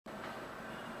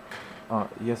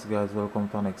Yes guys, welcome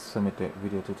to our next Semitech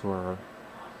video tutorial.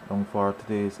 And for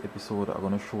today's episode, I'm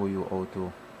going to show you how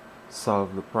to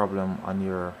solve the problem on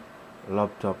your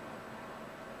laptop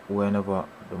whenever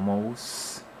the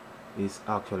mouse is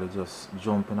actually just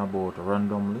jumping about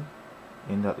randomly,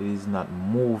 in that it is not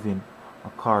moving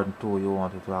according to you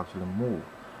want it to actually move.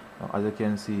 Now, as you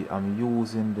can see, I'm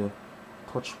using the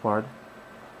touchpad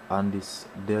on this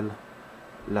Dell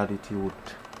Latitude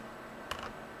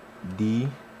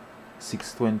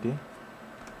D620,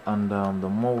 and the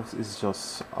mouse is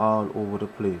just all over the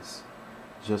place,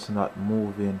 just not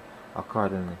moving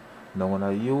accordingly. Now when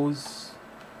I use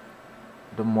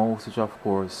the mouse, which of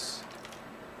course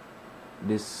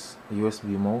this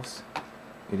USB mouse,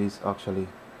 it is actually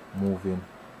moving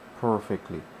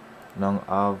perfectly. Now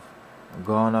I've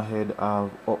gone ahead, I've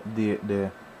updated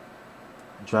the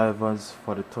drivers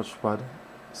for the touchpad,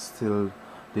 still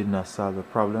did not solve the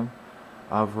problem.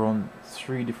 I've run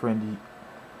 3 different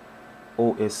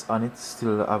OS on it,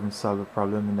 still haven't solved the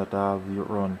problem, in that I have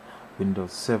run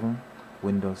Windows 7,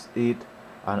 Windows 8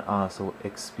 and also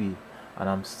XP, and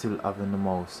I'm still having the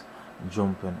mouse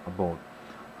jumping about.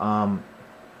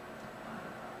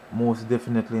 Most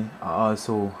definitely I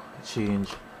also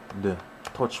changed the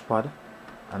touchpad,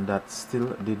 and that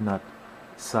still did not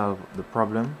solve the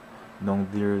problem. Now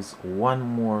there's one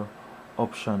more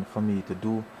option for me to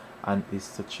do, and is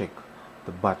to check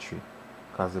the battery,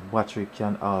 because the battery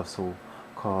can also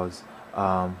cause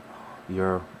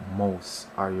your mouse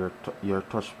or your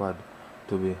touchpad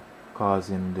to be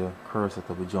causing the cursor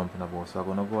to be jumping about. So I'm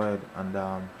gonna go ahead and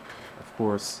of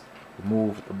course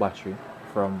remove the battery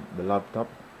from the laptop.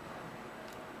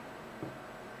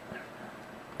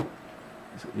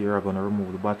 So here I'm gonna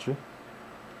remove the battery.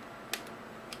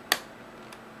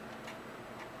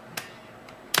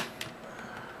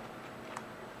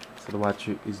 So the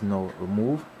battery is now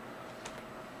removed.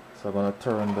 So I'm gonna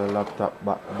turn the laptop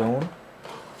back down,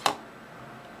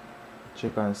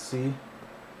 check and see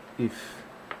if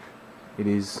it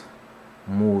is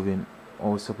moving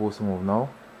how it's supposed to move now.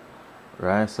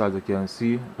 Right, so as you can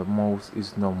see, the mouse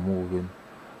is now moving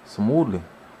smoothly.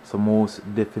 So most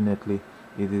definitely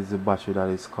it is the battery that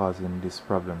is causing this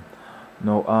problem.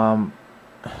 Now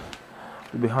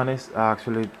to be honest, I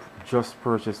actually just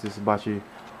purchased this battery.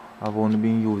 I've only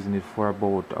been using it for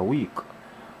about a week,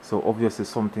 so obviously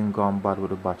something gone bad with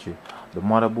the battery. The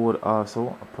motherboard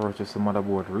also, I purchased a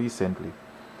motherboard recently,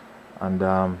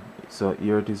 and so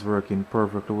here it is working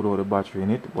perfectly without the battery in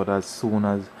it. But as soon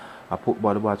as I put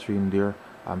the battery in there,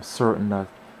 I'm certain that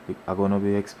I'm gonna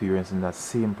be experiencing that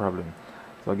same problem.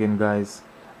 So again guys,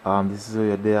 this is how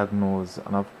you diagnose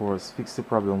and of course fix the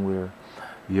problem where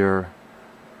your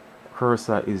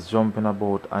cursor is jumping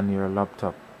about on your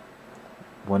laptop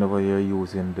whenever you're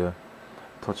using the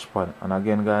touchpad. And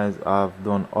again guys, I've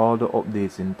done all the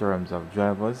updates in terms of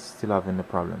drivers, still having the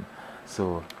problem.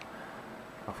 So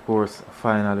of course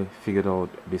finally figured out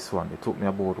this one. It took me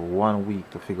about 1 week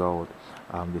to figure out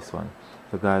this one.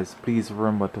 So guys, please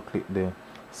remember to click the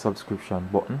subscription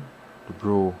button to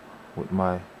grow with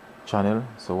my channel.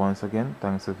 So once again,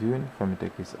 thanks for viewing.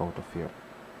 Semitech is out of here.